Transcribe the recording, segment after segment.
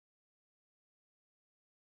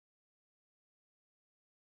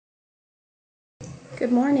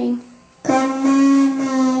Good morning. Good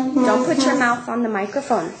morning. Don't put your mouth on the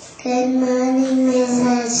microphone. Good morning, Miss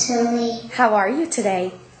Ashley. How are you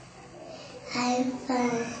today? I'm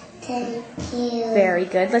fine. Thank you. Very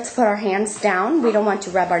good. Let's put our hands down. We don't want to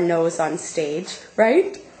rub our nose on stage,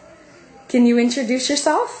 right? Can you introduce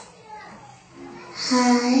yourself?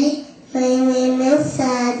 Hi, my name is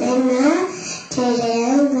Sadhna. Today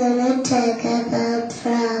I'm going to talk about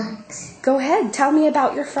frogs. Go ahead. Tell me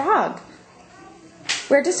about your frog.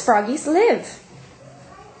 Where does froggies live?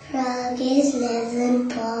 Froggies live in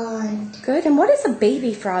pond. Good. And what is a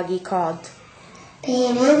baby froggy called?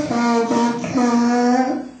 Baby froggy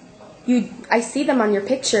called. I see them on your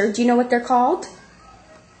picture. Do you know what they're called?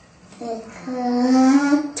 They're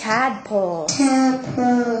called Tadpoles.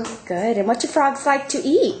 tadpole. Good. And what do frogs like to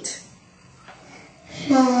eat?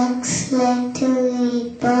 Frogs like to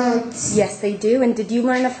eat bugs. Yes, they do. And did you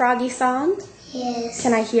learn a froggy song? Yes.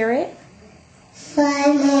 Can I hear it?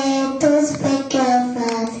 5 little speckled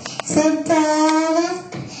frogs sat down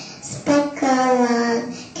a speckled rock,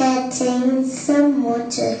 catching some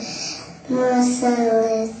water. Was a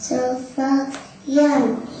little frog,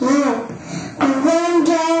 yum, yum. One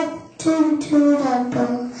dropped into the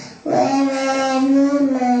bowl, where it was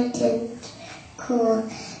nice and cool.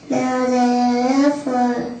 Now there are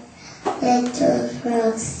 4 little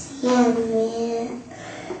frogs, yum, yum.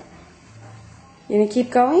 You gonna keep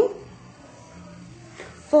going?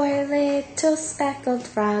 4 little speckled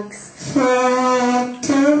frogs. 4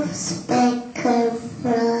 little speckled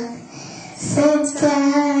frogs sat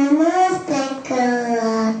down a speckled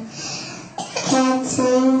rock,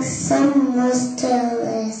 catching some most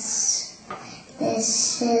delicious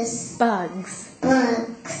Bugs.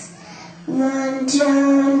 bugs. One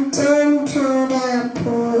jumped into the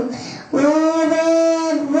pool, where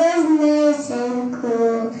it was nice and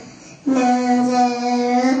cool. Now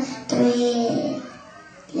there are 3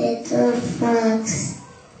 little frogs.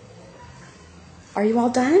 Are you all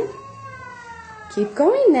done? Keep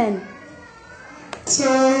going then. 2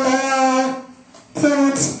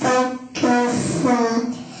 little speckled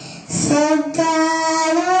frogs sat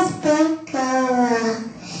down a speckled rock,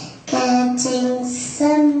 catching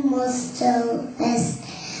some most delicious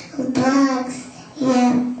bugs.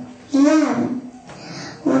 Yum, yum.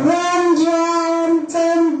 One jumped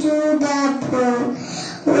into the pool,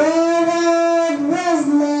 where it was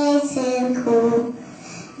nice and cool.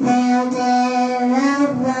 Now there are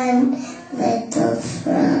 1 little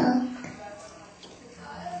frog.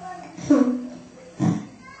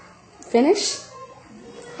 Finish?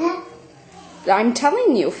 I'm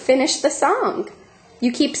telling you, finish the song.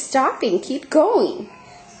 You keep stopping, keep going.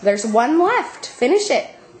 There's 1 left. Finish it.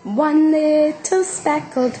 1 little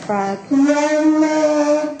speckled frog. 1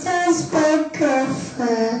 little speckled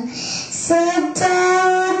frog sat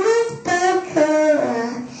down a speckled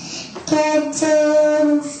rock,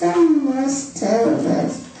 catching some most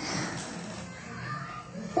delicious.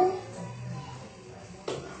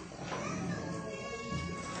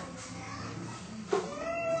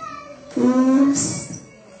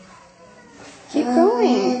 Keep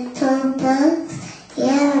going. Little bugs,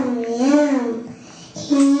 yum, yum.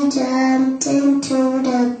 He jumped into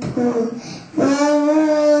the pool,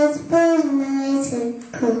 where it was nice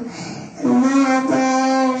and cool. Now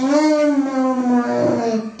there are no more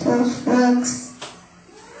little frogs.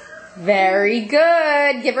 Very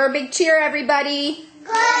good. Give her a big cheer, everybody.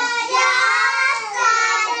 Good job,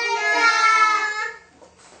 Sadhna.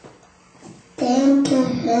 Thank you.